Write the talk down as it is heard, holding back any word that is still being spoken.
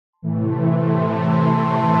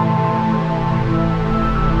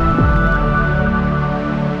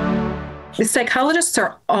Psychologists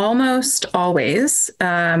are almost always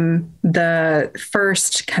the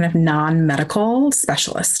first kind of non-medical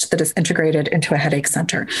specialist that is integrated into a headache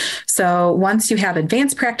center. So once you have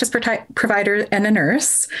advanced practice provider and a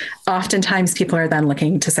nurse, oftentimes people are then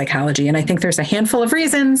looking to psychology. And I think there's a handful of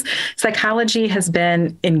reasons. Psychology has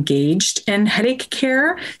been engaged in headache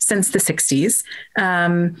care since the 60s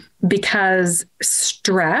because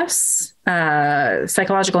stress,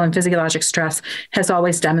 psychological and physiologic stress, has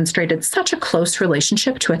always demonstrated such a close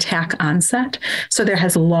relationship to attack onset. So there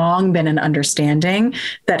has long been an understanding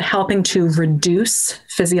that helping to reduce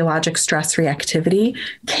physiologic stress reactivity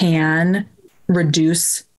can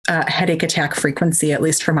reduce headache attack frequency, at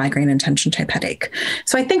least for migraine and tension type headache.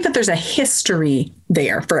 So I think that there's a history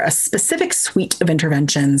there for a specific suite of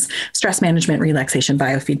interventions, stress management, relaxation,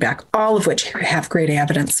 biofeedback, all of which have great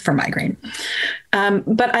evidence for migraine.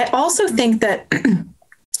 But I also think that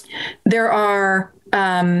there are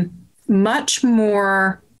much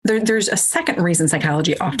more. There's a second reason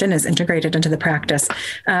psychology often is integrated into the practice,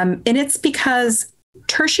 and it's because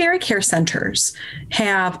tertiary care centers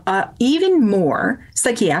have even more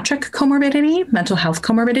psychiatric comorbidity, mental health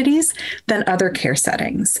comorbidities than other care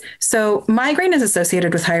settings. So migraine is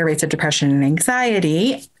associated with higher rates of depression and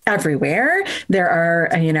anxiety everywhere. There are,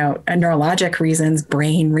 neurologic reasons,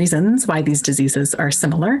 brain reasons why these diseases are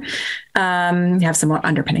similar. Have similar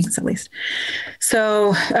underpinnings, at least.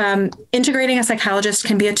 So integrating a psychologist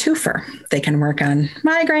can be a twofer. They can work on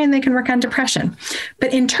migraine, they can work on depression.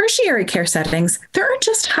 But in tertiary care settings, there are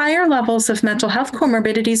just higher levels of mental health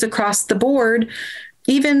comorbidities across the board,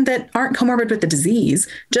 even that aren't comorbid with the disease,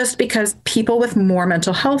 just because people with more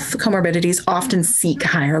mental health comorbidities often seek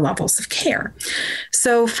higher levels of care.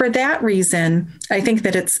 So for that reason, I think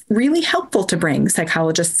that it's really helpful to bring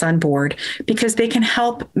psychologists on board because they can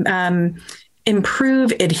help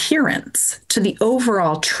improve adherence to the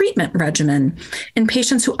overall treatment regimen in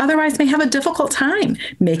patients who otherwise may have a difficult time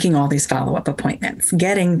making all these follow-up appointments,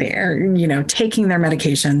 getting there, taking their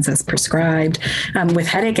medications as prescribed. With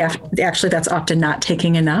headache, actually, that's often not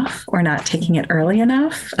taking enough or not taking it early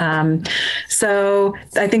enough. So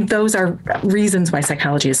I think those are reasons why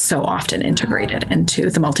psychology is so often integrated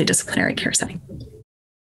into the multidisciplinary care setting.